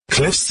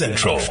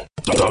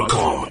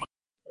CliffCentral.com.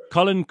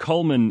 Colin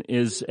Coleman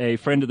is a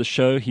friend of the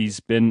show. He's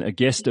been a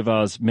guest of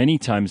ours many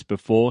times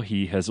before.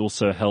 He has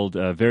also held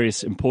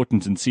various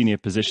important and senior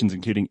positions,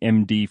 including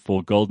MD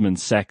for Goldman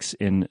Sachs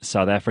in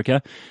South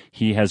Africa.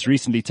 He has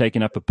recently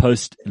taken up a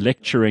post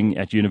lecturing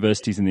at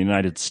universities in the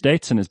United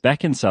States and is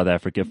back in South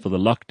Africa for the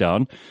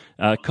lockdown.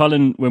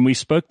 Colin, when we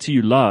spoke to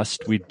you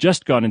last, we'd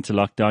just gone into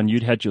lockdown.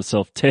 You'd had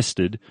yourself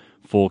tested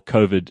for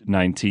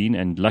COVID-19,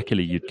 and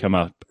luckily you'd come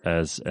up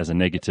as a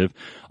negative.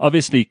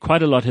 Obviously,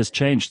 quite a lot has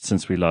changed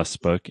since we last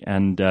spoke,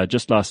 and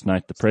just last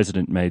night the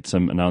president made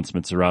some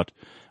announcements around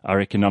our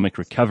economic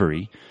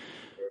recovery.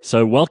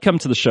 So welcome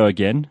to the show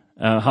again.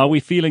 How are we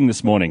feeling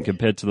this morning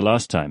compared to the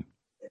last time?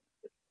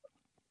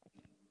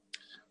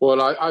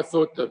 Well, I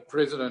thought the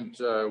president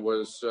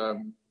was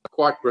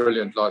quite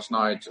brilliant last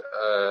night.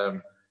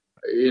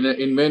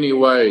 In many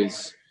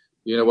ways,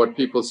 you know, what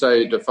people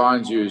say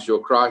defines you is your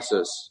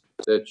crisis.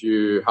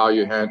 How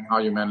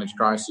you manage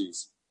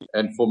crises.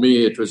 And for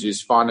me, it was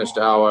his finest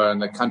hour and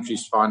the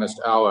country's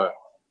finest hour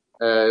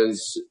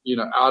as, you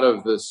know, out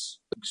of this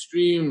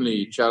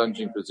extremely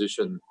challenging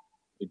position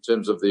in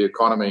terms of the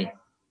economy,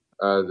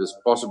 this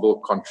possible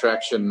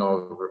contraction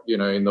of, you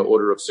know, in the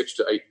order of 6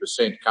 to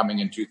 8% coming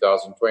in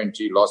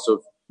 2020, loss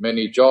of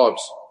many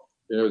jobs.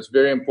 You know, it's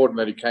very important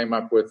that he came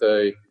up with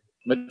a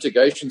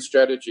mitigation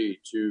strategy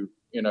to,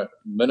 you know,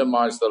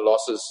 minimize the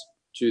losses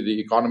to the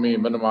economy,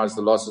 minimize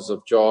the losses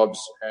of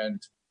jobs,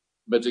 and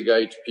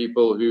mitigate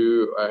people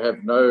who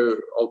have no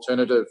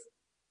alternative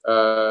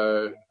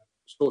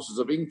sources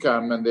of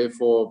income and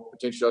therefore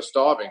potentially are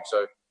starving.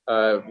 So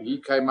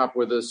he came up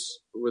with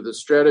a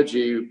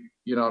strategy,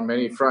 you know, on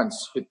many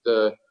fronts, hit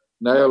the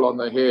nail on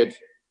the head,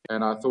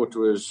 and I thought it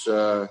was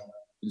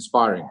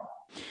inspiring.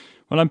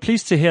 Well, I'm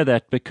pleased to hear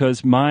that,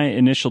 because my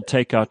initial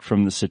takeout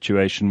from the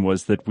situation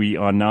was that we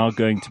are now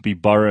going to be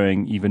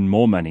borrowing even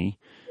more money.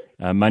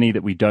 Money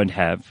that we don't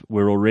have.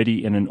 We're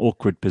already in an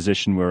awkward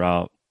position where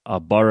our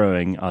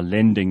borrowing, our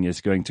lending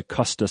is going to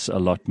cost us a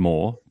lot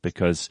more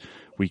because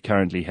we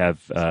currently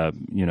have,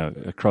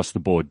 across the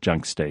board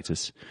junk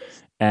status.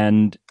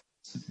 And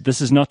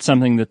this is not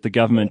something that the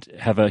government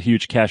have a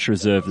huge cash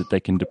reserve that they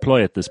can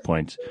deploy at this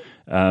point.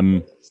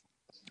 I'm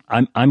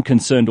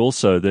concerned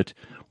also that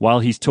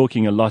while he's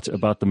talking a lot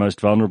about the most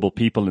vulnerable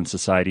people in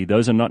society,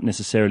 those are not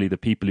necessarily the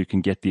people who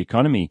can get the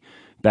economy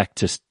back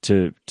to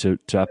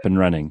up and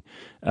running.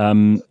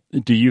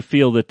 Do you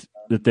feel that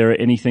there are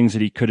any things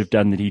that he could have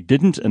done that he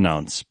didn't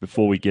announce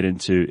before we get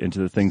into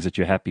the things that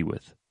you're happy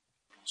with?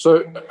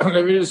 So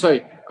let me just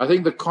say, I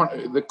think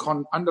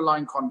the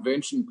underlying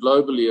convention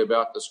globally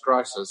about this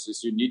crisis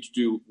is you need to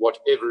do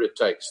whatever it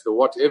takes. The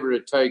whatever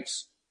it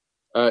takes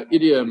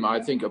idiom,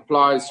 I think,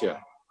 applies here.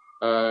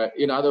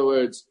 In other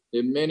words,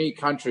 there are many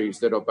countries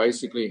that are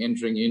basically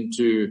entering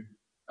into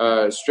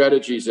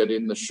strategies that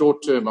in the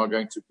short term are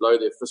going to blow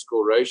their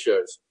fiscal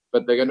ratios,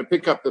 but they're going to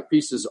pick up the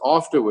pieces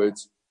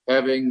afterwards,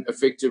 having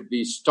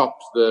effectively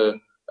stopped the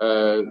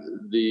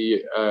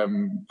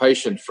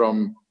patient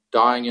from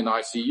dying in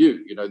ICU.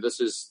 You know, this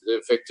is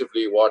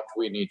effectively what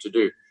we need to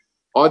do.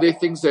 Are there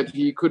things that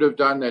he could have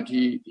done that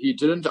he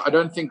didn't? I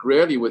don't think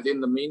really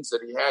within the means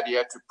that he had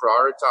to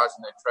prioritize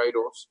in their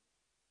trade-offs.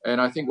 And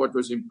I think what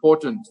was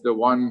important, the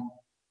one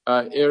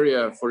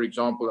area, for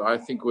example, I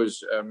think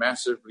was a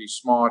massively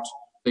smart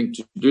thing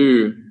to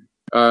do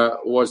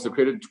was the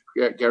credit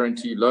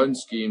guarantee loan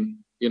scheme,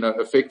 you know,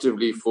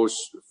 effectively for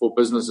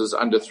businesses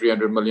under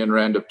 300 million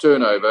rand of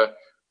turnover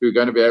who are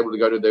going to be able to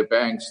go to their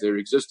banks, their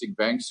existing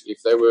banks,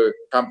 if they were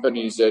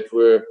companies that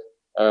were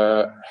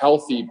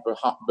healthy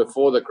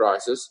before the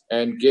crisis,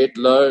 and get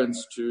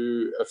loans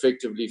to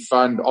effectively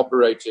fund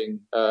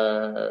operating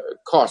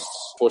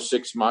costs for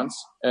 6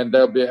 months, and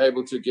they'll be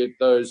able to get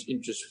those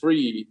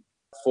interest-free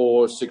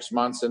for 6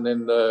 months, and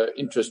then the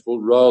interest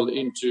will roll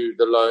into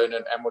the loan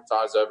and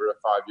amortize over a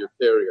 5-year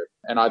period.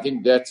 And I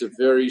think that's a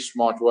very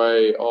smart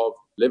way of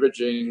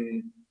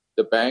leveraging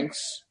the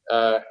banks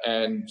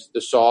and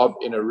the SARB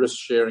in a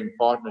risk-sharing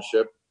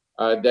partnership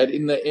that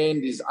in the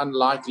end is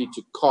unlikely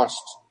to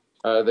cost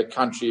the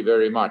country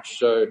very much.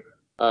 So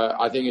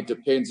I think it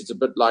depends. It's a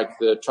bit like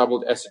the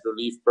Troubled Asset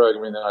Relief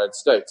Program in the United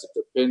States.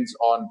 It depends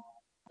on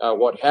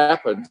what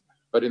happened.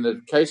 But in the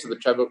case of the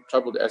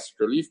Troubled Asset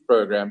Relief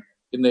Program,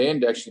 in the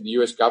end, actually, the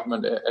U.S.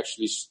 government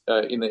actually,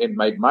 in the end,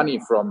 made money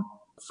from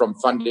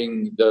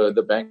funding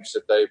the banks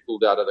that they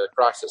pulled out of the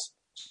crisis.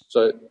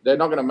 So they're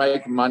not going to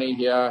make money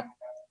here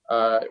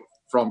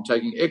from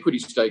taking equity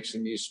stakes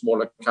in these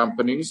smaller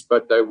companies,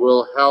 but they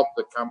will help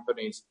the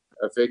companies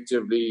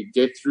effectively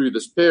get through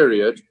this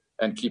period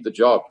and keep the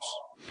jobs.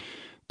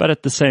 But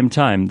at the same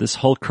time, this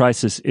whole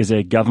crisis is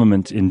a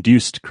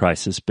government-induced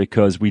crisis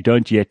because we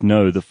don't yet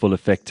know the full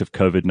effect of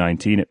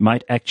COVID-19. It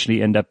might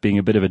actually end up being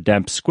a bit of a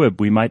damp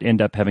squib. We might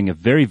end up having a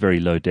very,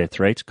 very low death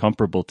rate,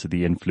 comparable to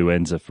the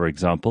influenza, for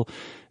example.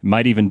 It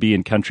might even be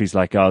in countries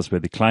like ours where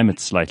the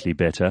climate's slightly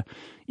better.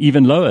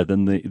 even lower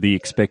than the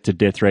expected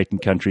death rate in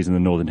countries in the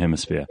Northern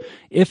Hemisphere.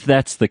 If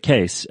that's the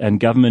case, and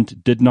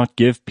government did not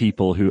give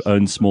people who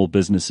own small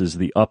businesses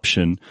the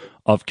option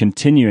of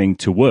continuing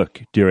to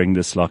work during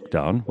this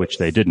lockdown, which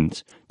they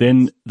didn't,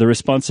 then the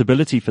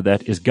responsibility for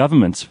that is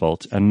government's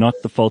fault and not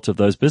the fault of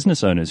those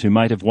business owners who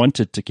might have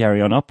wanted to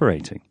carry on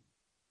operating.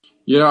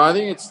 I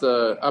think it's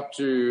up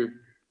to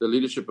the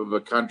leadership of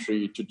a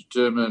country to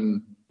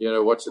determine,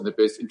 what's in the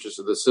best interest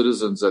of the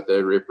citizens that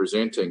they're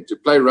representing. To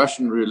play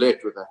Russian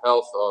roulette with the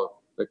health of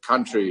the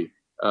country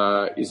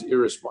is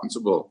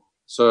irresponsible.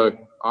 So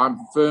I'm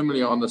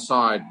firmly on the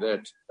side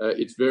that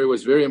it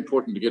was very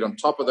important to get on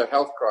top of the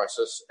health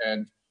crisis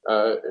and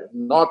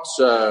not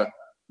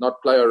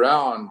play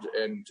around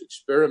and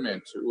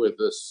experiment with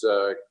this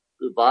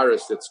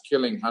virus that's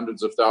killing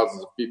hundreds of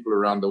thousands of people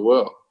around the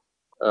world.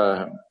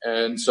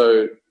 And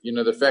so,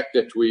 the fact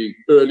that we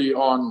early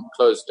on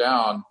closed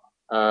down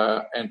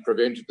and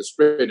prevented the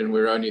spread, and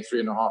we're only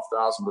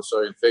 3,500 or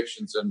so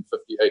infections and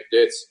 58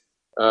 deaths,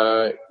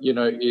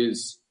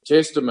 is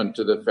testament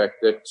to the fact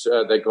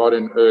that they got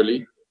in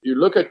early. You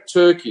look at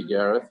Turkey,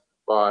 Gareth,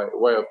 by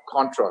way of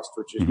contrast,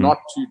 which is not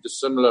too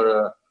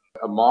dissimilar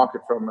a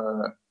market from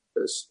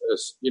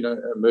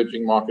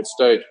emerging market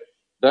state.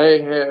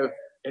 They have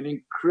an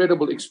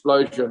incredible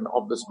explosion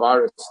of this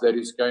virus that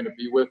is going to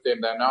be with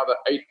them. They're now the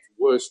 8th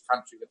worst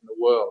country in the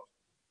world.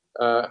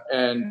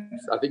 And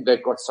I think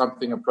they've got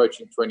something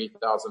approaching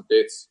 20,000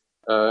 deaths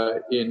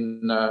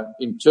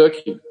in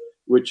Turkey,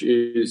 which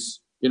is,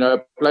 a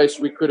place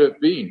we could have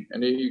been.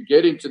 And if you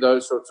get into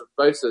those sorts of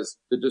places,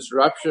 the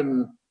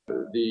disruption,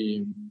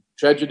 the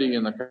tragedy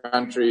in the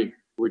country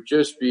would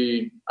just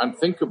be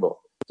unthinkable.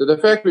 So the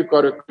fact we've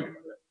got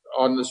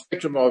on the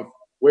spectrum of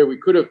where we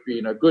could have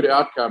been, a good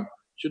outcome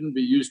shouldn't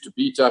be used to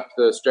beat up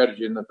the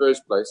strategy in the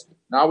first place.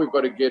 Now we've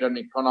got to get an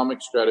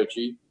economic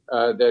strategy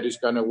that is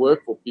going to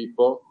work for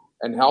people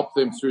and help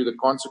them through the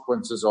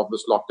consequences of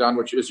this lockdown,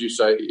 which, as you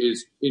say,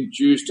 is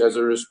induced as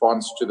a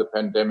response to the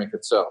pandemic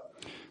itself.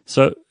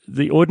 So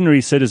the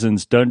ordinary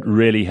citizens don't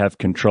really have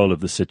control of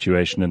the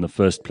situation in the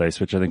first place,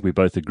 which I think we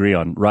both agree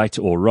on, right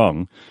or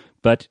wrong.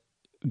 But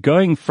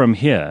going from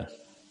here,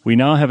 we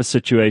now have a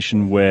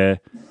situation where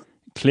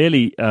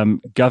clearly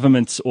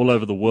governments all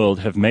over the world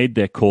have made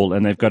their call,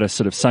 and they've got a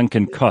sort of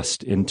sunken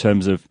cost in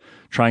terms of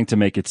trying to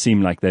make it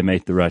seem like they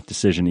made the right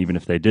decision, even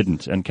if they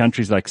didn't. And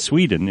countries like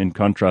Sweden, in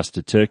contrast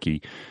to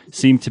Turkey,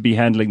 seem to be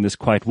handling this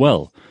quite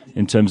well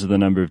in terms of the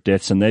number of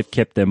deaths, and they've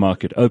kept their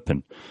market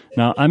open.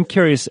 Now, I'm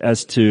curious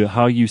as to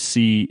how you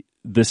see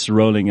this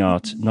rolling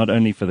out, not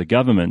only for the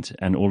government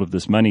and all of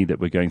this money that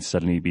we're going to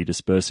suddenly be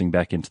dispersing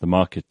back into the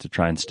market to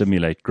try and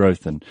stimulate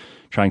growth and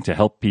trying to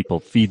help people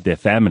feed their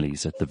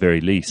families at the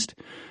very least.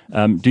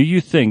 Do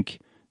you think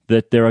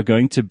that there are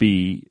going to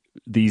be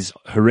these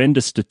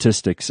horrendous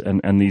statistics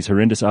and these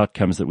horrendous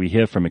outcomes that we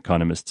hear from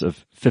economists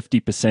of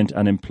 50%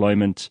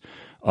 unemployment,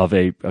 of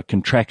a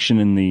contraction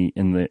in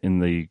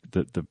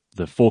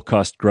the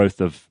forecast growth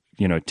of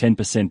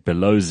 10%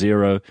 below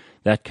zero,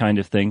 that kind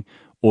of thing?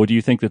 Or do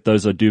you think that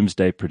those are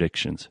doomsday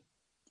predictions?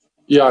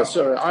 Yeah,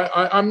 so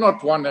I'm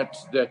not one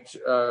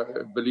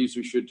that believes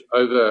we should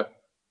over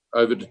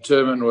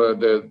determine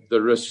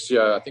the risks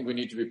here. I think we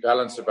need to be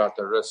balanced about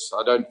the risks.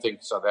 I don't think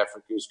South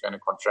Africa is going to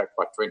contract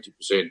by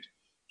 20%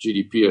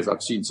 GDP, as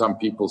I've seen some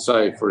people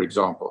say, for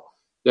example.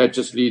 That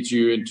just leads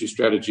you into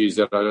strategies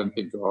that I don't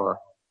think are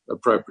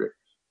appropriate.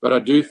 But I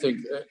do think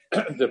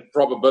the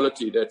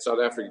probability that South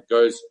Africa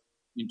goes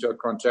into a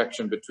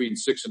contraction between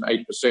 6 and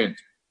 8%,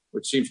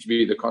 which seems to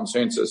be the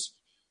consensus,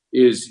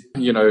 is,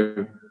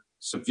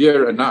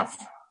 severe enough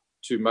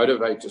to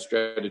motivate a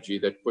strategy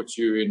that puts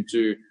you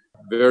into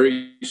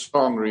very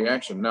strong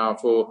reaction. Now,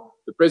 for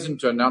the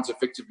president to announce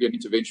effectively an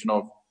intervention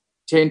of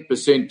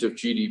 10% of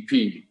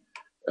GDP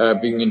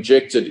being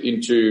injected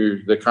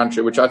into the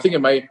country, which I think it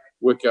may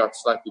work out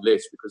slightly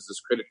less because this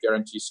credit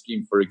guarantee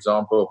scheme, for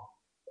example,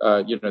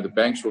 the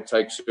banks will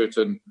take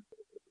certain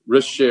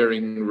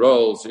risk-sharing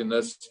roles in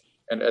this.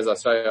 And as I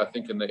say, I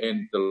think in the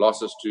end, the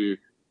losses to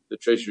the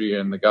Treasury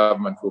and the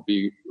government will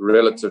be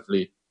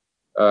relatively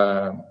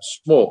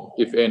small,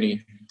 if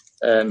any.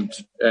 And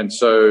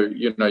so,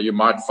 you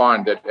might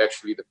find that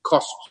actually the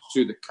cost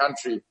to the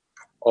country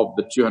of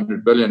the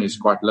 200 billion is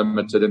quite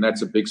limited, and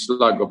that's a big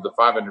slug of the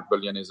 500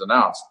 billion is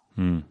announced.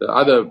 The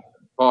other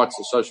parts,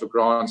 the social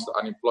grants, the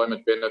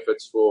unemployment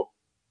benefits for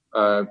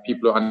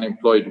people who are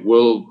unemployed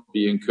will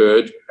be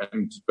incurred,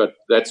 but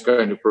that's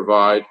going to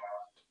provide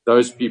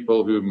those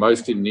people who are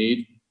most in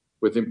need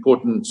with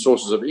important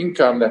sources of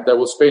income that they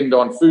will spend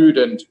on food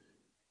and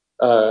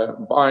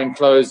buying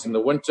clothes in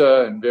the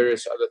winter and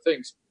various other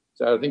things.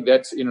 So I think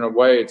that's, in a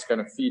way, it's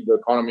going to feed the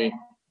economy,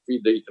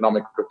 feed the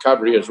economic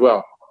recovery as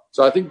well.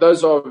 So I think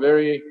those are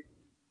very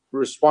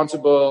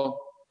responsible,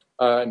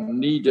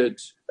 needed,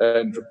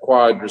 and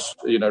required,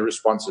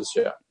 responses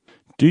here.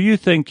 Do you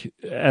think,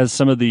 as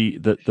some of the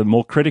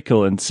more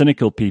critical and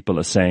cynical people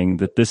are saying,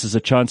 that this is a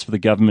chance for the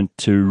government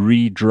to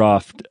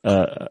redraft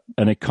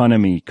an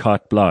economy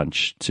carte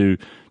blanche, to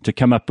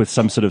come up with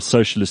some sort of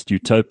socialist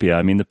utopia?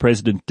 I mean, the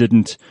president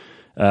didn't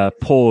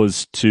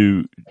pause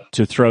to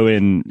throw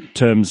in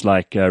terms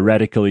like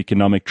radical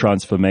economic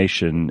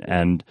transformation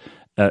and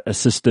a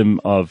system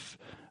of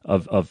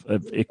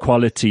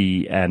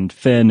equality and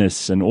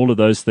fairness and all of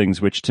those things,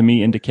 which to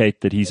me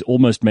indicate that he's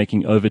almost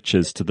making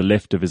overtures to the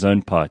left of his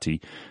own party.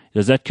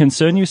 Does that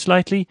concern you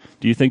slightly?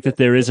 Do you think that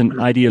there is an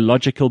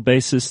ideological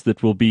basis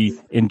that will be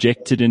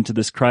injected into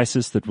this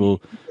crisis that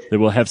will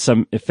have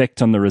some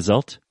effect on the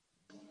result?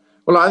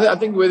 Well, I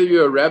think whether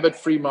you're a rabid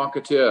free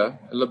marketeer,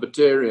 a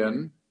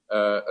libertarian,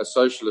 a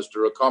socialist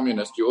or a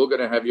communist, you're all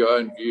going to have your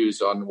own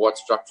views on what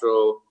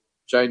structural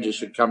changes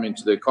should come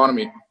into the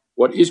economy.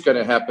 What is going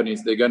to happen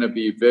is there are going to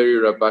be very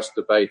robust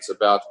debates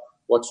about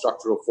what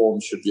structural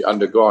reforms should be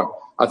undergone.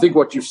 I think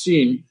what you've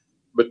seen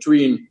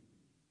between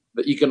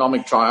the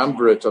economic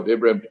triumvirate of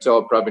Ebrahim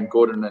Patel, Pravin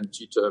Gordhan, and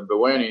Tito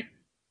Mboweni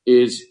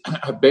is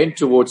a bent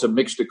towards a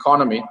mixed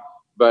economy,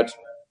 but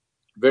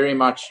very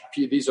much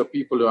these are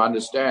people who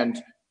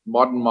understand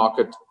modern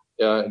market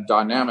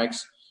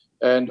dynamics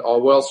and are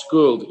well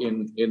schooled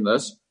in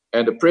this,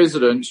 and a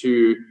president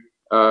who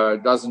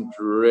doesn't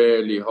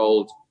really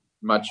hold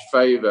much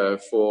favor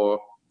for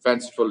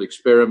fanciful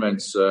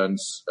experiments and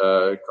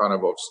kind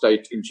of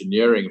state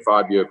engineering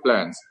 5-year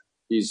plans.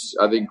 He's,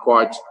 I think,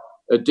 quite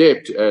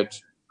adept at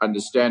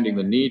understanding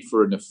the need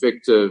for an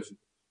effective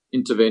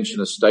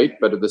interventionist state,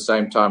 but at the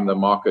same time the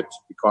market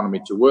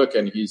economy to work.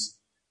 And he's,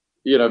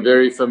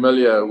 very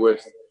familiar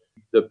with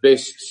the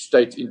best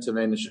state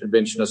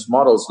interventionist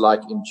models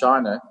like in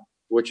China,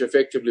 which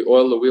effectively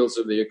oil the wheels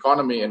of the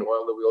economy and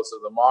oil the wheels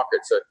of the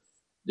market. So,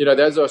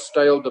 those are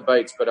stale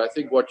debates, but I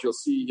think what you'll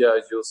see here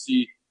is you'll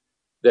see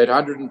that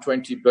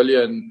 120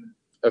 billion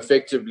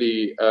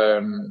effectively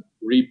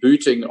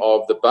rebooting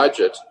of the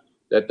budget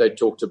that they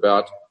talked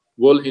about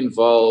will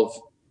involve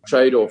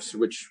trade-offs,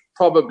 which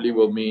probably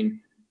will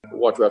mean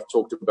what we have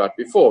talked about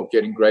before,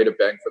 getting greater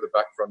bang for the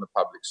buck from the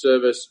public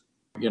service,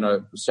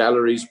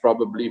 salaries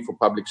probably for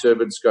public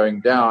servants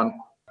going down,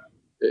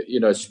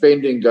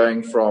 spending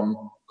going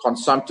from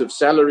consumptive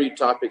salary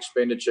type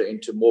expenditure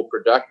into more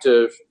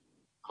productive,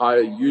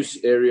 higher use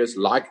areas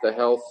like the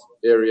health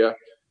area.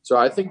 So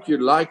I think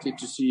you're likely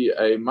to see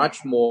a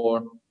much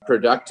more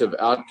productive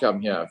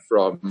outcome here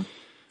from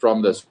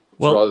this,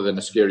 rather than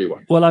a scary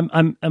one. Well,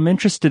 I'm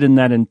interested in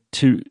that in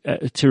two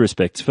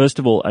respects. First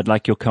of all, I'd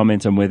like your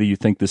comment on whether you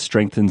think this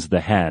strengthens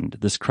the hand.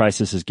 This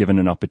crisis has given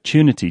an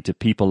opportunity to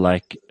people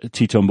like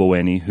Tito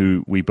Mboweni,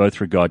 who we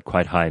both regard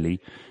quite highly,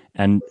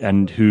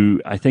 and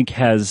who I think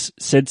has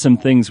said some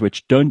things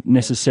which don't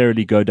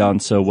necessarily go down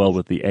so well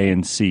with the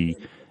ANC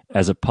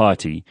as a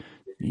party.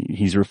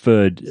 He's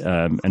referred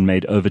and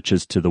made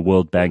overtures to the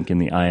World Bank and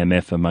the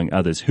IMF, among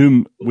others,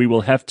 whom we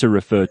will have to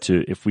refer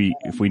to if we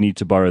need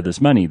to borrow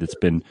this money that's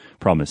been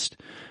promised.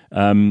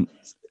 In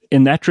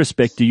that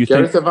respect, do you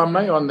Gareth, think... if I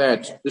may on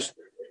that, if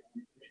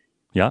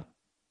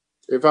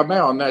I may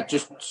on that,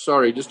 just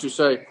to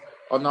say,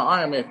 on the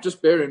IMF,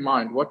 just bear in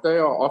mind what they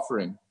are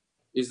offering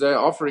is they're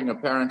offering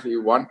apparently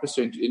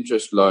 1%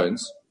 interest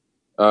loans,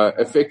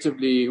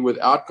 effectively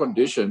without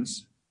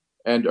conditions,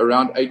 and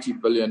around 80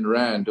 billion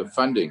rand of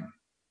funding.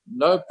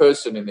 No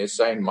person in their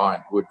sane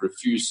mind would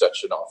refuse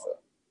such an offer,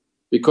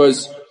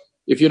 because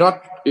if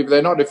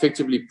they're not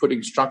effectively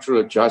putting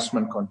structural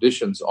adjustment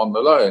conditions on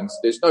the loans,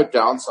 there's no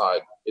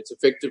downside. It's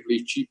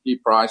effectively cheaply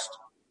priced,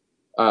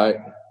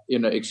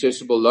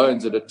 accessible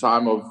loans at a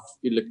time of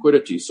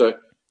illiquidity. So,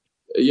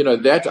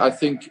 that I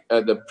think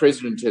the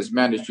president has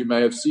managed. You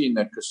may have seen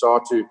that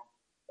COSATU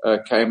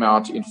came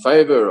out in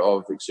favor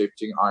of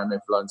accepting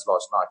IMF loans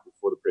last night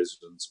before the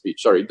president's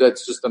speech. Sorry,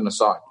 that's just an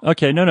aside.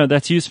 Okay, no,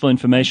 that's useful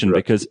information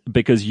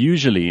because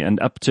usually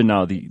and up to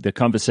now the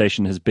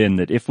conversation has been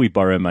that if we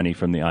borrow money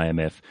from the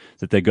IMF,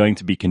 that there are going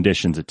to be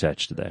conditions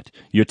attached to that.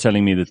 You're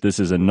telling me that this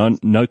is a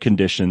no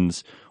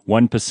conditions,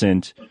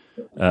 1%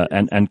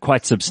 and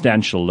quite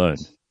substantial loan.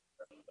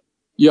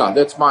 Yeah,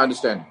 that's my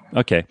understanding.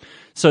 Okay.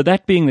 So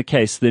that being the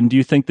case, then do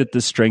you think that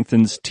this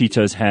strengthens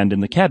Tito's hand in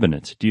the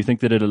cabinet? Do you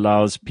think that it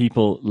allows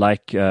people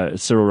like Cyril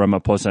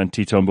Ramaphosa and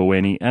Tito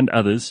Mboweni and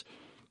others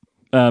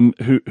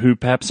who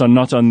perhaps are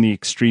not on the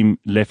extreme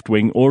left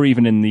wing or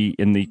even in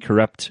the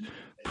corrupt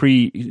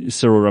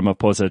pre-Cyril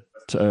Ramaphosa,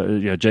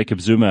 Jacob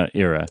Zuma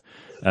era,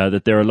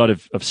 that there are a lot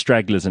of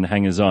stragglers and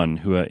hangers-on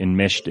who are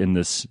enmeshed in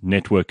this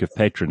network of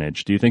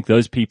patronage? Do you think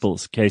those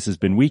people's case has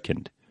been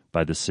weakened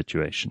by this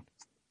situation?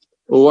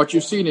 Well, what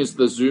you've seen is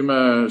the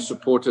Zuma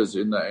supporters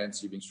in the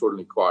ANC being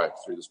extraordinarily quiet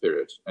through this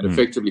period and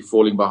effectively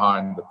falling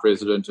behind the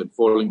president and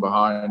falling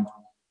behind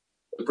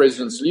the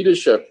president's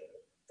leadership,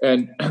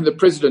 and the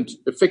president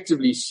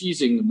effectively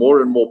seizing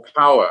more and more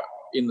power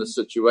in the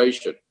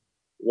situation.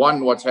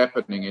 What's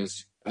happening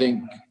is, I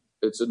think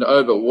it's an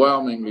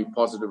overwhelmingly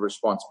positive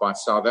response by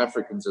South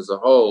Africans as a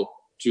whole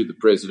to the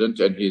president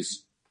and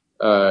his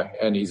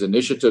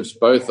initiatives,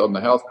 both on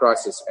the health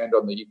crisis and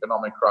on the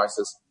economic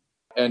crisis.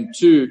 And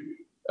two,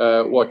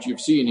 what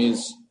you've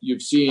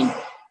seen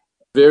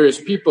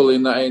various people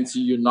in the ANC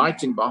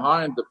uniting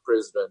behind the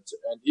president,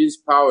 and his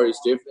power is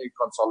definitely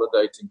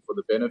consolidating for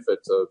the benefit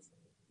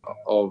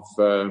of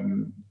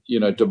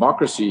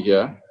democracy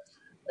here.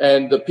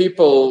 And the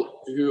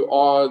people who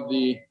are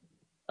the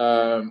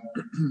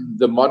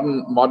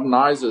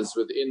modernizers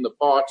within the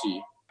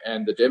party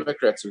and the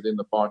Democrats within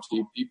the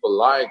party, people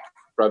like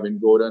Pravin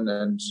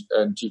Gordhan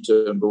and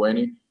Tito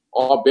Mboweni,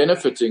 are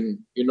benefiting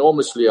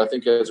enormously, I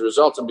think, as a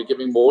result, and be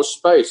giving more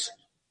space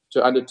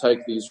to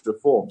undertake these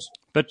reforms.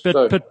 But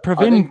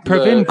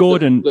Pravin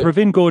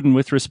Gordhan,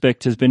 with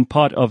respect, has been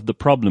part of the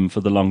problem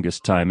for the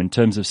longest time in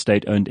terms of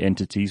state-owned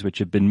entities which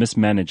have been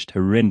mismanaged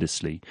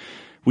horrendously.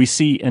 We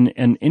see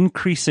an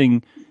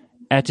increasing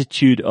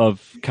attitude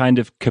of kind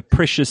of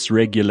capricious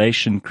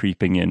regulation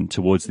creeping in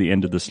towards the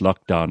end of this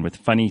lockdown, with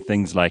funny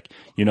things like,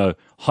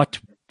 hot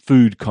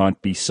food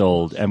can't be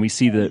sold, and we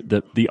see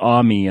the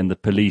army and the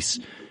police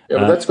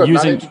but that's got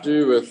nothing to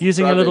do with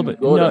using a little bit.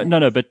 Gordhan.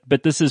 No.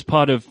 But this is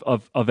part of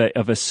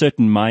a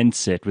certain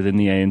mindset within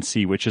the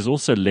ANC, which has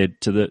also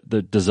led to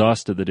the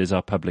disaster that is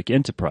our public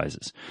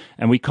enterprises,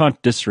 and we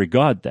can't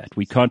disregard that.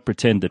 We can't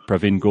pretend that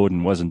Pravin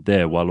Gordhan wasn't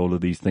there while all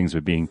of these things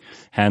were being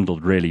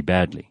handled really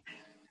badly.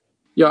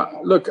 Yeah,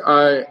 look,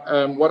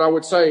 what I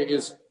would say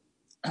is,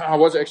 I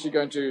was actually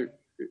going to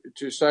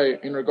say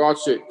in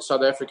regards to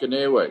South African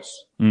Airways.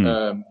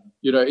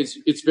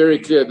 It's very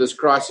clear this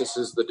crisis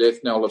is the death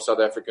knell of South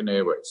African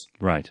Airways.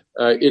 Right.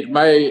 It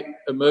may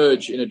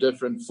emerge in a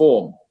different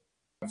form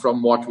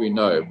from what we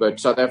know, but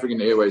South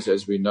African Airways,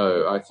 as we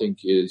know, I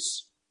think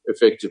is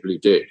effectively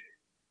dead.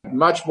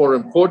 Much more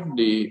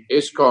importantly,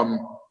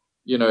 Eskom,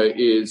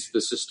 is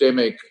the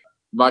systemic,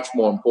 much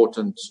more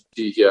important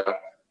here.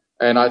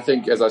 And I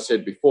think, as I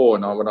said before,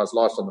 when I was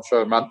last on the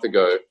show a month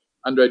ago,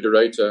 Andre de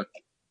Ruyter,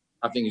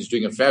 I think he's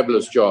doing a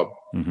fabulous job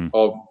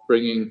of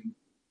bringing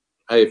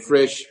a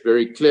fresh,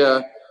 very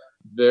clear,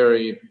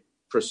 very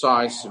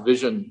precise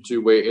vision to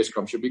where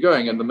Eskom should be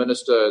going. And the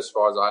minister, as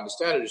far as I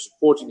understand it, is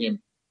supporting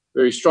him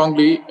very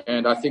strongly.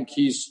 And I think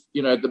he's,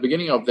 at the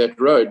beginning of that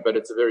road, but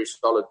it's a very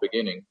solid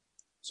beginning.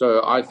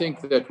 So I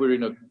think that we're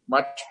in a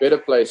much better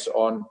place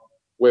on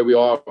where we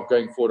are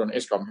going forward on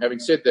Eskom. Having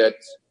said that,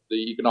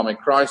 the economic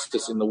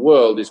crisis in the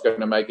world is going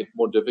to make it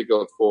more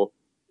difficult for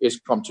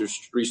Eskom to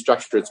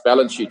restructure its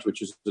balance sheet,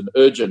 which is an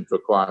urgent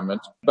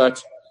requirement.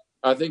 But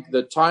I think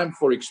the time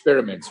for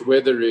experiments,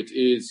 whether it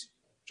is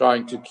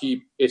trying to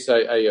keep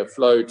SAA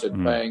afloat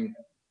and paying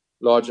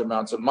large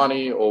amounts of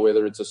money, or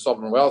whether it's a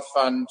sovereign wealth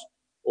fund,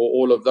 or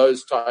all of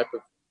those type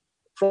of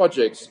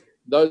projects,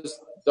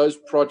 those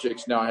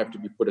projects now have to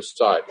be put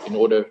aside in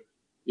order,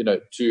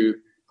 to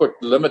put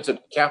limited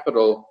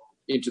capital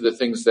into the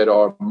things that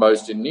are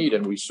most in need.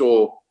 And we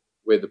saw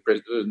where the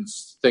president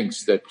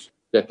thinks that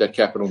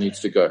capital needs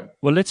to go.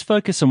 Well, let's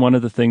focus on one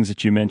of the things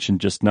that you mentioned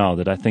just now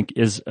that I think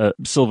is a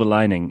silver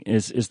lining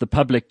is the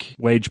public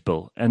wage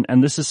bill.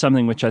 And this is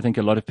something which I think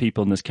a lot of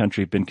people in this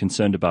country have been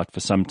concerned about for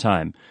some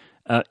time.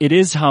 It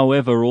is,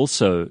 however,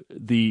 also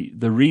the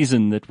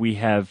reason that we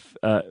have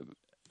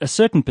a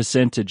certain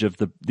percentage of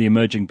the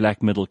emerging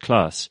black middle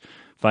class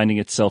finding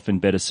itself in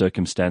better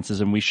circumstances,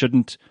 and we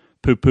shouldn't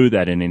poo-poo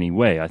that in any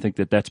way. I think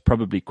that's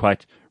probably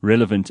quite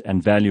relevant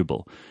and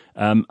valuable.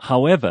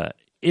 However,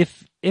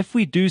 if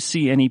we do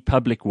see any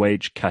public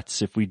wage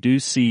cuts, if we do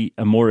see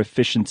a more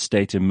efficient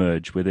state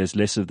emerge where there's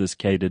less of this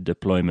catered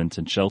deployment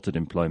and sheltered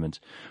employment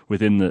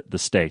within the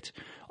state,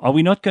 are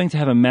we not going to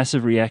have a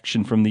massive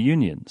reaction from the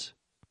unions?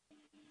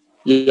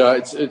 Yeah,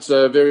 it's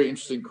a very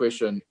interesting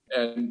question.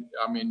 And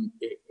I mean,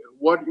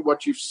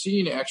 what you've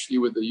seen actually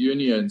with the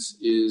unions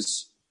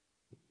is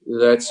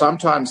that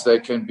sometimes they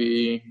can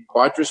be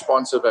quite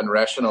responsive and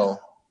rational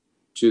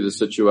to the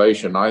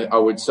situation. I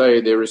would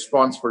say their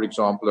response, for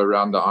example,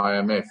 around the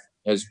IMF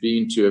has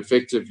been to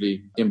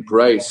effectively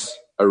embrace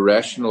a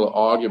rational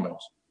argument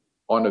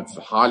on a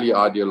highly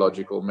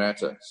ideological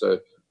matter. So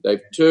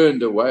they've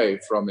turned away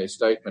from their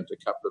statement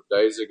a couple of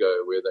days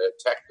ago where they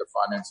attacked the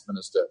finance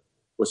minister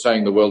for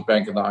saying the World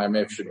Bank and the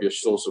IMF should be a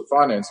source of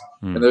finance.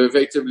 And they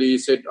effectively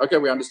said, okay,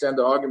 we understand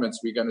the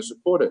arguments, we're going to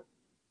support it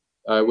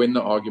when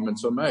the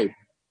arguments are made.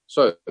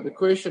 So the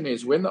question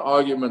is, when the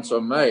arguments are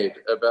made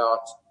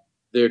about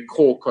their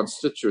core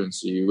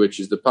constituency, which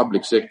is the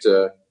public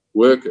sector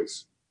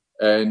workers,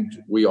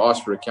 and we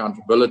ask for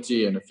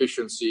accountability and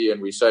efficiency,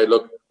 and we say,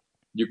 look,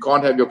 you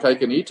can't have your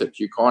cake and eat it.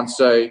 You can't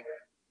say,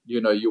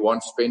 you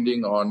want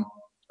spending on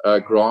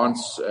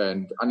grants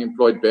and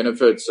unemployed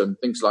benefits and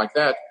things like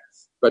that,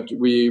 but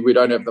we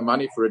don't have the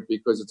money for it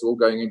because it's all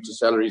going into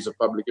salaries of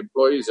public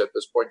employees at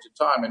this point in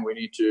time, and we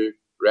need to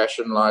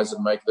rationalize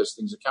and make those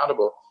things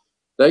accountable.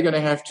 They're going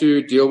to have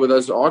to deal with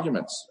those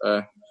arguments.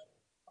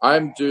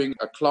 I'm doing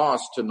a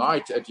class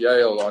tonight at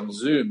Yale on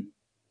Zoom,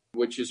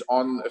 which is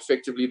on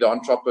effectively the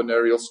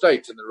entrepreneurial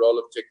state and the role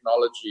of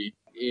technology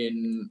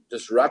in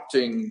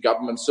disrupting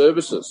government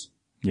services.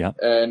 Yeah.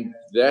 And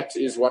that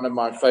is one of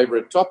my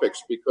favorite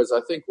topics, because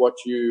I think what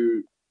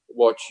you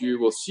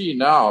will see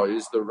now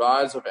is the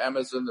rise of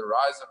Amazon, the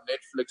rise of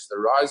Netflix, the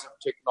rise of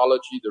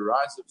technology, the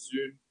rise of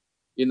Zoom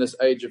in this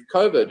age of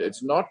COVID.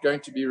 It's not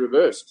going to be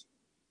reversed.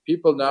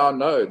 People now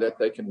know that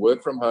they can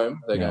work from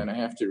home. They're going to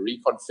have to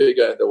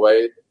reconfigure the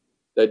way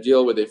they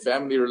deal with their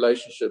family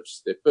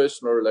relationships, their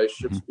personal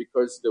relationships,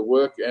 because the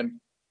work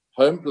and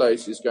home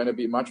place is going to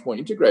be much more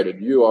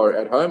integrated. You are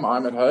at home,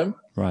 I'm at home,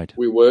 right?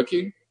 We're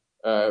working,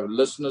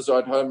 listeners are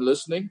at home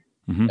listening,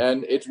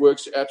 and it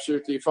works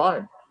absolutely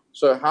fine.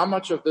 So how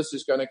much of this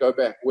is going to go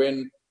back?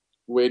 When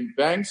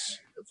banks,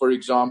 for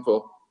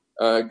example,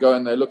 go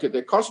and they look at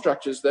their cost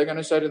structures, they're going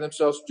to say to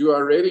themselves, do I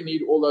really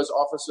need all those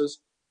offices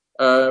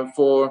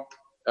for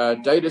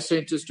data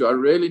centers? Do I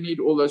really need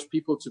all those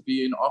people to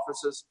be in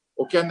offices?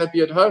 Or can they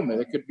be at home?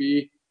 They could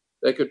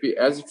be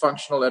as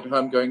functional at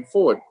home going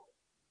forward.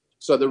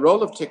 So the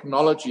role of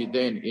technology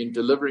then in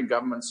delivering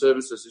government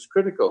services is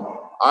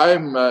critical.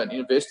 I'm an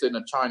investor in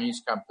a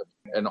Chinese company,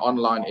 an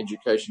online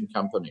education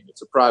company.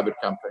 It's a private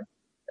company.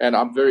 And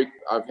I've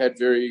had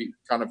very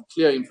kind of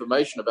clear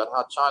information about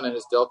how China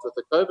has dealt with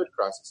the COVID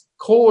crisis.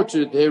 Core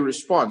to their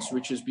response,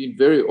 which has been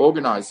very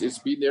organized, has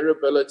been their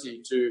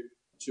ability to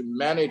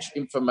manage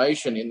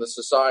information in the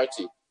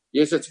society.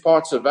 Yes, it's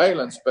part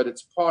surveillance, but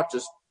it's part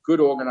just good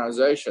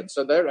organization.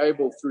 So they're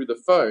able, through the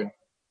phone,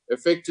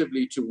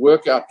 effectively to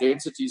work out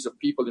densities of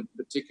people in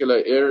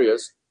particular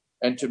areas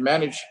and to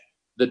manage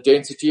the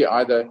density,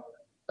 either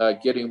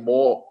getting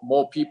more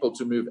people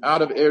to move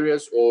out of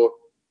areas or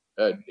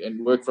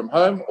and work from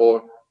home,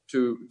 or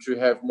to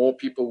have more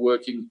people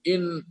working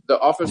in the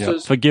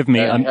offices. Yeah, forgive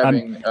me,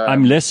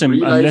 I'm less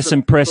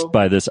impressed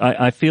by this.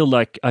 I feel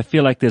like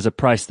there's a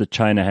price that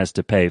China has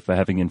to pay for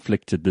having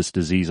inflicted this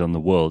disease on the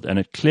world, and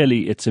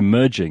it's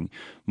emerging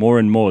more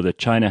and more that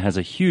China has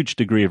a huge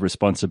degree of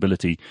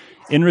responsibility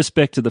in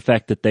respect to the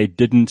fact that they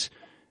didn't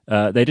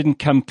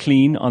come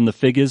clean on the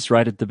figures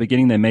right at the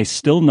beginning. They may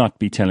still not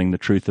be telling the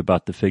truth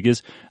about the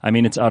figures. I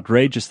mean, it's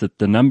outrageous that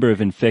the number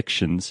of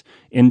infections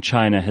in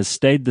China has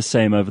stayed the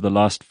same over the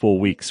last 4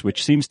 weeks,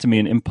 which seems to me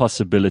an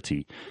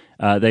impossibility.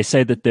 They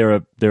say that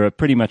there are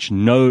pretty much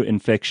no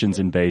infections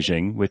in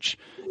Beijing, which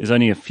is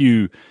only a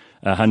few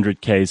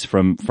 100 Ks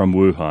from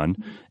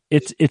Wuhan.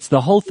 It's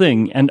the whole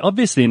thing, and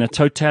obviously in a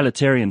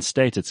totalitarian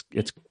state, it's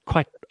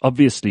quite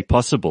obviously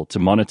possible to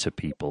monitor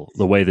people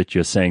the way that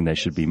you're saying they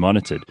should be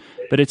monitored.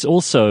 But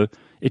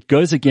it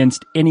goes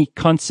against any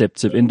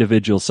concepts of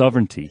individual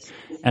sovereignty.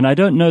 And I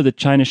don't know that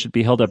China should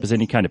be held up as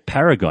any kind of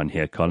paragon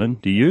here, Colin.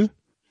 Do you?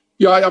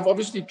 Yeah, I've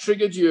obviously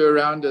triggered you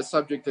around a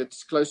subject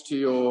that's close to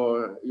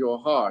your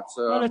heart.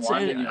 So well, I'm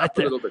winding you up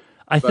a little bit.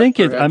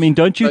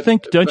 Don't you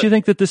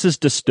think that this is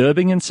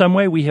disturbing in some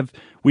way?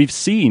 We've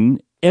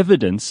seen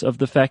evidence of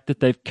the fact that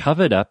they've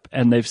covered up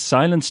and they've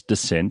silenced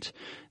dissent.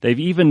 They've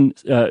even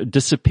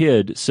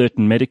disappeared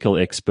certain medical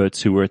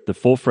experts who were at the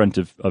forefront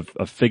of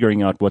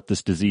figuring out what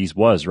this disease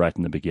was right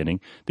in the beginning.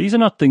 These are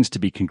not things to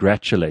be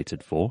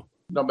congratulated for.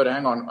 No, but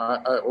hang on.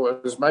 I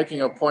was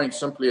making a point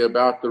simply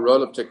about the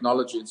role of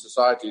technology in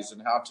societies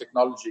and how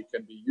technology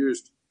can be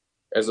used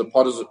as a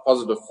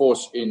positive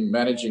force in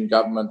managing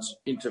government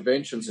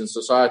interventions in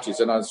societies.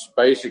 And I was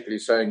basically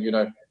saying,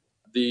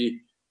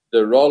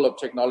 the role of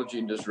technology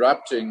in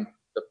disrupting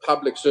the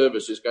public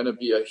service is going to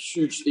be a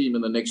huge theme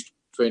in the next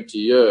 20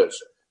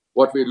 years.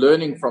 What we're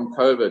learning from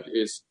COVID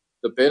is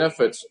the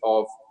benefits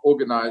of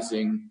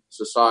organizing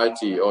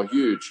society are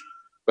huge,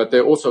 but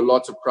there are also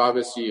lots of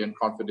privacy and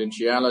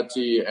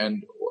confidentiality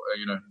and,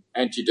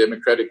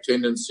 anti-democratic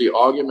tendency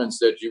arguments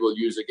that you will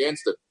use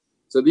against it.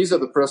 So these are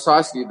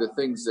precisely the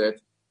things that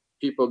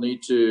people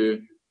need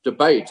to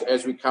debate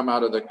as we come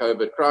out of the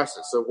COVID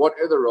crisis. So what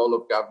is the role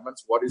of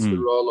governments? What is the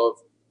role of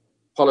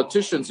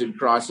politicians in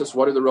crisis?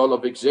 What is the role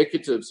of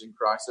executives in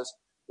crisis?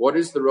 What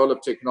is the role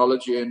of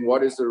technology, and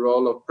what is the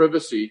role of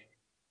privacy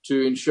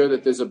to ensure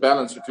that there's a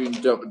balance between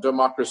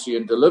democracy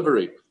and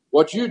delivery?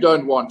 What you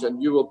don't want, and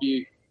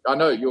I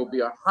know you'll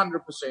be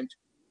 100%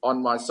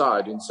 on my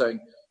side in saying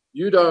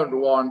you don't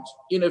want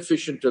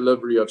inefficient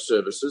delivery of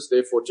services,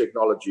 therefore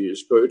technology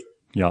is good.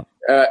 Yeah.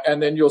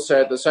 And then you'll say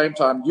at the same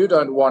time, you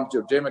don't want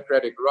your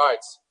democratic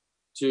rights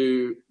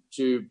to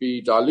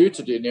be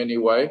diluted in any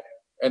way,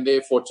 and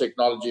therefore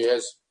technology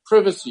has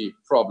privacy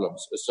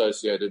problems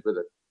associated with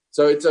it.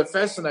 So it's a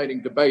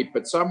fascinating debate,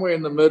 but somewhere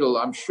in the middle,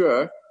 I'm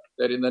sure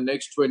that in the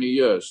next 20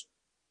 years,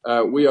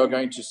 we are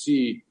going to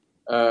see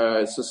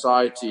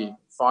society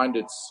find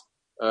its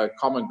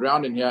common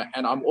ground in here.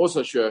 And I'm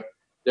also sure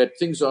that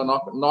things are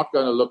not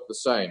going to look the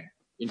same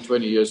in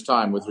 20 years'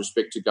 time with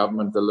respect to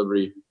government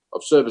delivery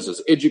of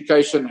services.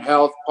 Education,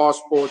 health,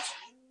 passports,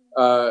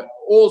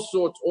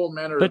 all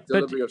manner of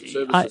delivery of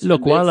services.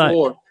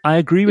 While I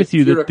agree with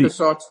you that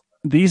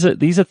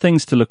these are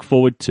things to look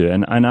forward to,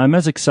 and I'm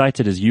as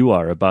excited as you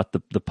are about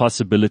the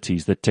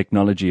possibilities that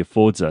technology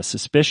affords us,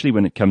 especially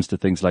when it comes to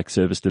things like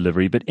service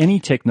delivery. But any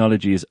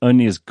technology is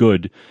only as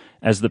good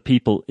as the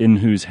people in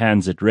whose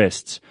hands it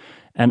rests.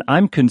 And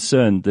I'm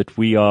concerned that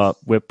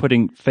we're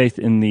putting faith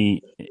in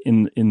the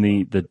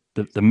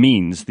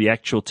means, the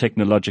actual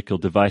technological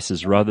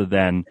devices, rather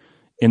than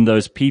in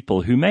those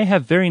people who may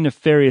have very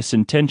nefarious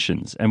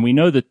intentions. And we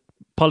know that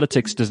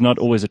politics does not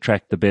always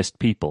attract the best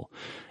people,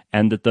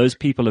 and that those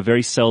people are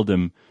very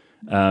seldom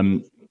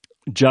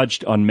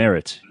judged on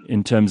merit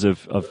in terms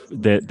of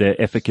their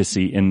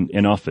efficacy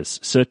in office.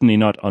 Certainly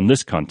not on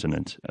this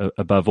continent,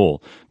 above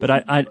all. But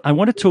I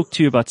want to talk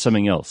to you about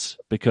something else,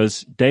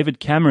 because David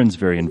Cameron's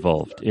very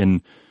involved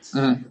in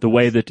the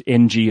way that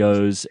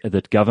NGOs,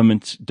 that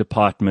government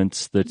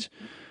departments, that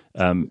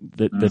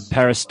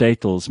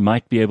parastatals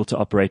might be able to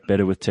operate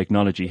better with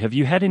technology. Have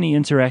you had any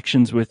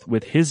interactions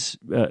with his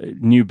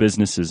new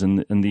businesses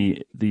and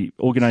the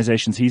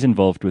organizations he's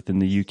involved with in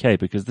the UK?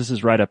 Because this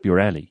is right up your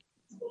alley.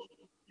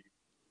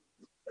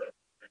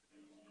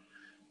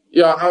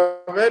 Yeah,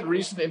 I've had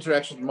recent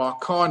interactions with Mark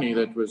Carney,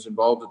 that was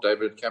involved with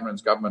David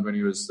Cameron's government when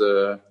he was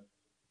the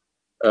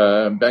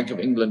Bank of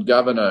England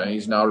governor.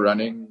 He's now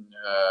running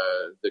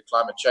the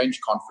climate change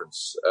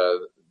conference,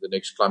 the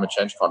next climate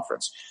change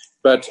conference.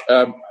 But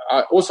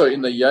also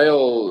in the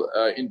Yale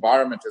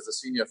environment, as a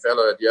senior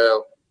fellow at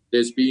Yale,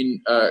 there's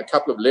been a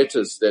couple of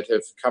letters that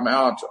have come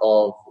out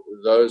of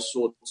those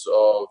sorts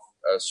of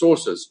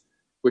sources,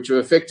 which have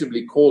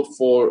effectively called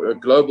for a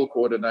global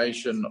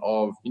coordination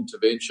of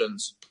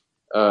interventions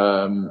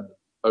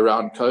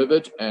around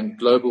COVID and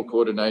global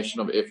coordination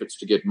of efforts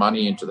to get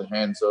money into the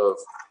hands of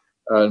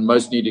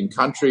most needing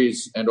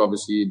countries and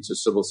obviously into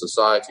civil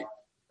society.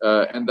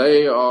 And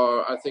they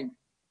are, I think,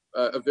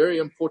 a very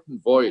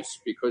important voice,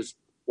 because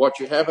what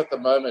you have at the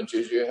moment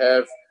is you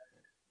have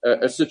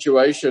a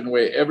situation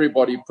where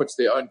everybody puts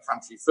their own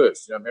country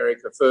first,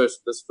 America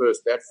first, this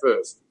first, that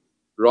first,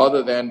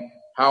 rather than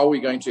how are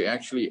we going to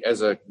actually,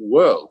 as a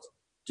world,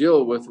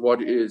 deal with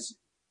what is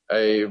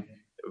a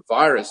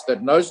virus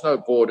that knows no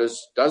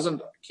borders,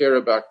 doesn't care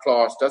about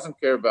class, doesn't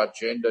care about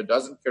gender,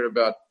 doesn't care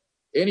about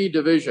any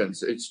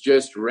divisions. It's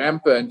just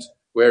rampant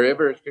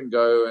wherever it can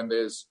go, and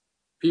there's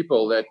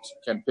people that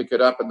can pick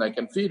it up and they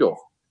can feed off.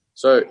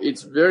 So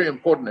it's very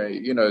important,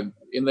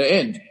 in the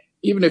end,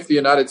 even if the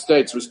United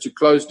States was to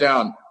close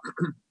down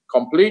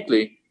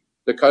completely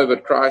the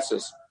COVID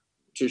crisis,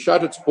 to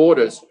shut its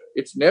borders,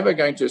 it's never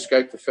going to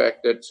escape the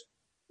fact that,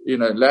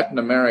 Latin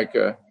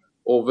America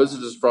or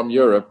visitors from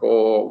Europe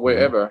or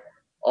wherever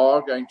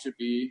are going to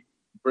be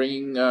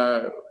bringing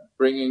the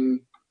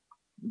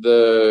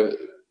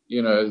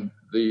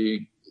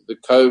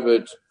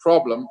COVID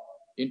problem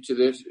into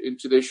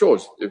their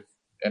shores.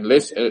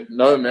 Unless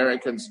no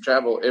Americans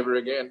travel ever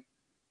again,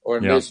 or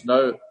unless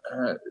no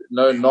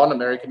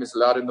non-American is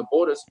allowed in the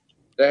borders,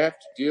 they have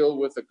to deal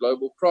with a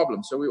global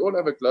problem. So we all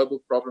have a global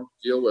problem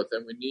to deal with,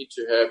 and we need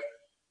to have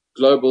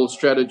global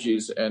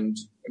strategies and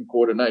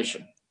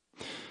coordination.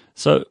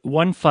 So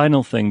one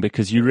final thing,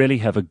 because you really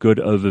have a good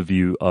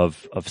overview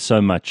of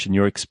so much, and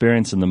your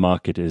experience in the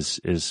market is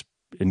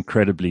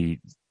incredibly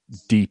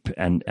deep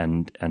and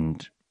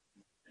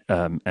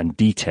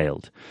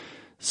detailed.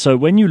 So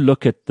when you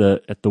look at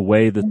the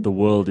way that the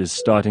world is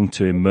starting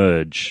to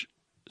emerge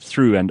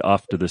through and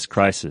after this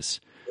crisis,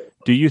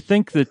 do you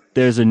think that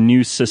there's a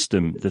new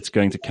system that's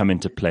going to come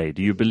into play?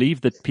 Do you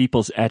believe that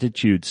people's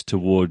attitudes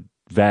toward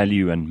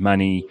value and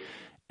money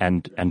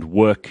and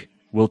work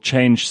will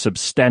change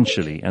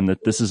substantially, and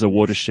that this is a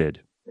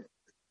watershed?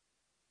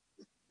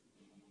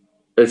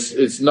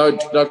 It's no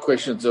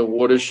question it's a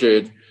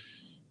watershed.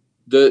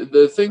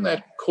 The thing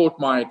that caught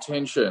my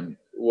attention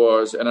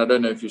was, and I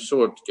don't know if you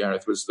saw it,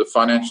 Gareth, was the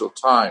Financial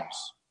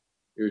Times,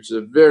 which is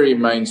a very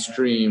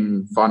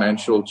mainstream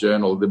financial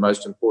journal, the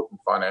most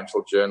important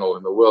financial journal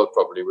in the world,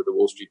 probably, with the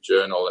Wall Street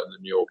Journal and the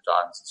New York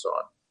Times and so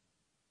on.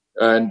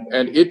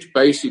 And it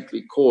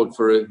basically called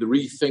for the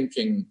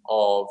rethinking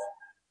of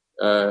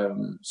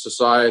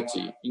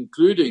society,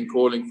 including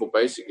calling for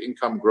basic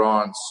income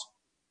grants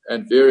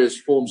and various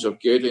forms of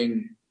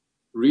getting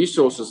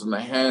resources in the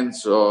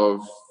hands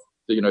of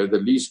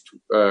the least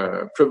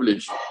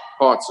privileged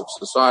parts of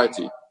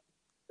society.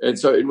 And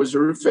so it was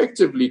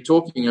effectively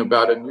talking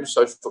about a new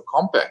social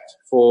compact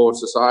for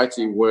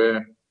society,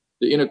 where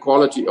the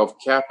inequality of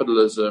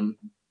capitalism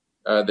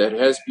that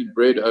has been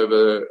bred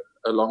over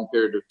a long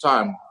period of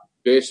time,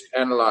 best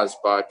analyzed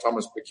by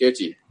Thomas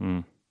Piketty,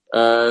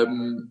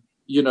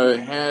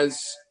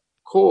 has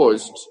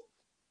caused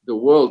the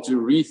world to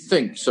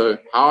rethink. So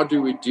how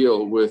do we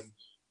deal with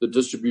the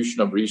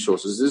distribution of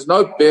resources? There's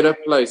no better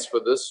place for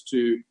this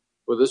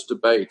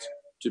debate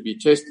to be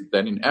tested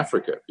than in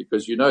Africa,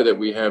 because that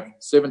we have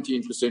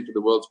 17% of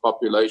the world's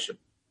population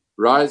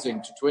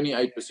rising to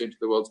 28% of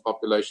the world's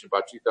population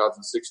by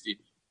 2060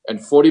 and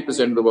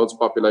 40% of the world's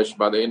population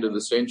by the end of the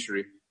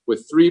century,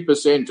 with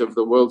 3% of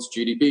the world's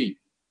GDP.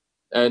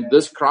 And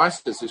this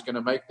crisis is going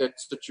to make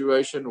that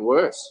situation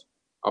worse.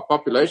 Our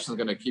population is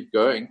going to keep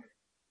going,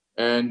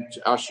 and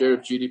our share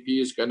of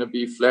GDP is going to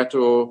be flat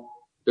or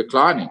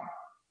declining.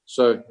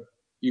 So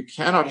you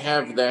cannot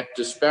have that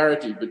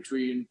disparity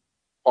between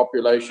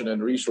population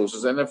and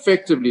resources. And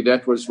effectively,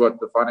 that was what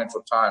the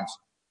Financial Times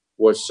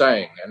was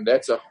saying. And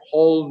that's a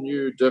whole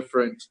new,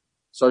 different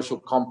social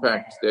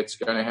compact that's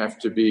going to have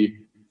to be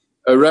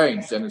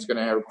arranged. And it's going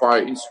to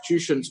require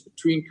institutions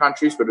between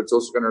countries, but it's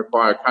also going to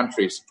require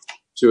countries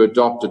to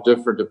adopt a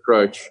different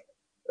approach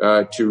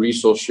to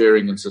resource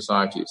sharing in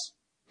societies.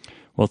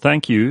 Well,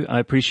 thank you. I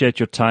appreciate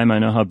your time. I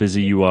know how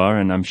busy you are,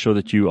 and I'm sure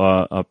that you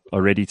are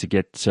ready to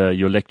get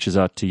your lectures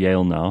out to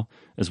Yale now,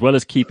 as well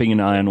as keeping an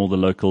eye on all the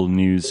local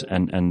news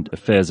and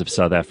affairs of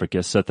South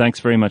Africa. So thanks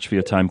very much for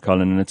your time,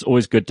 Colin. And it's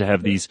always good to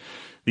have these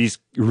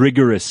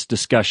rigorous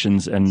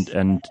discussions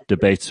and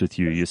debates with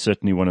you. You're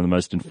certainly one of the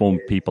most informed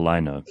people I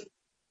know.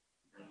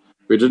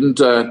 We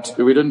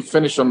didn't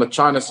finish on the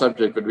China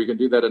subject, but we can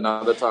do that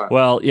another time.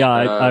 Well, yeah,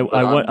 I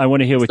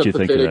want to hear what you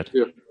think of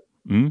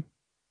that.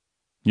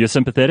 You're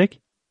sympathetic?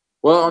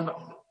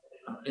 Well,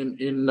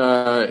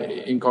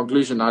 in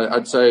conclusion,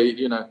 I'd say,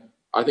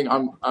 I think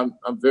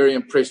I'm very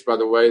impressed by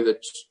the way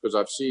because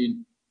I've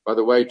seen by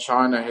the way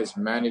China has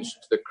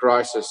managed the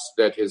crisis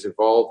that has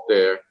evolved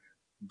there.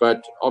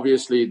 But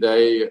obviously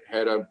they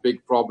had a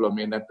big problem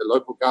in that the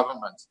local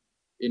government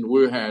in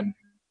Wuhan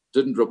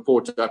didn't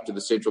report up to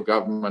the central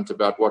government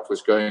about what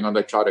was going on.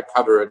 They tried to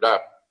cover it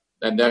up,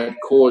 and that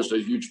caused a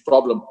huge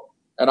problem.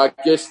 And I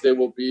guess there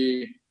will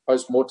be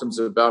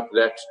postmortems about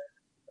that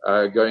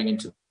going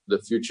into the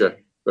future.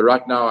 But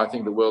right now, I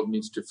think the world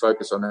needs to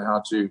focus on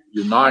how to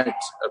unite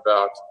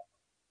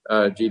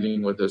about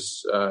dealing with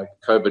this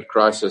COVID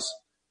crisis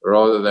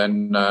rather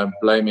than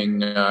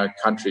blaming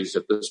countries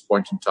at this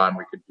point in time.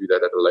 We could do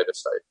that at a later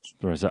stage.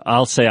 So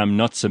I'll say I'm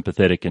not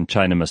sympathetic and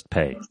China must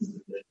pay.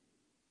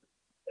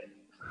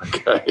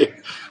 Okay.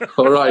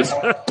 All right.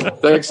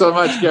 Thanks so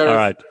much, Gareth. All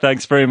right.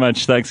 Thanks very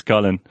much. Thanks,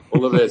 Colin.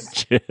 All the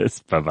best.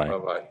 Cheers. Bye-bye.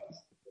 Bye-bye.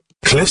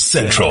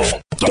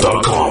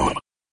 CliffCentral.com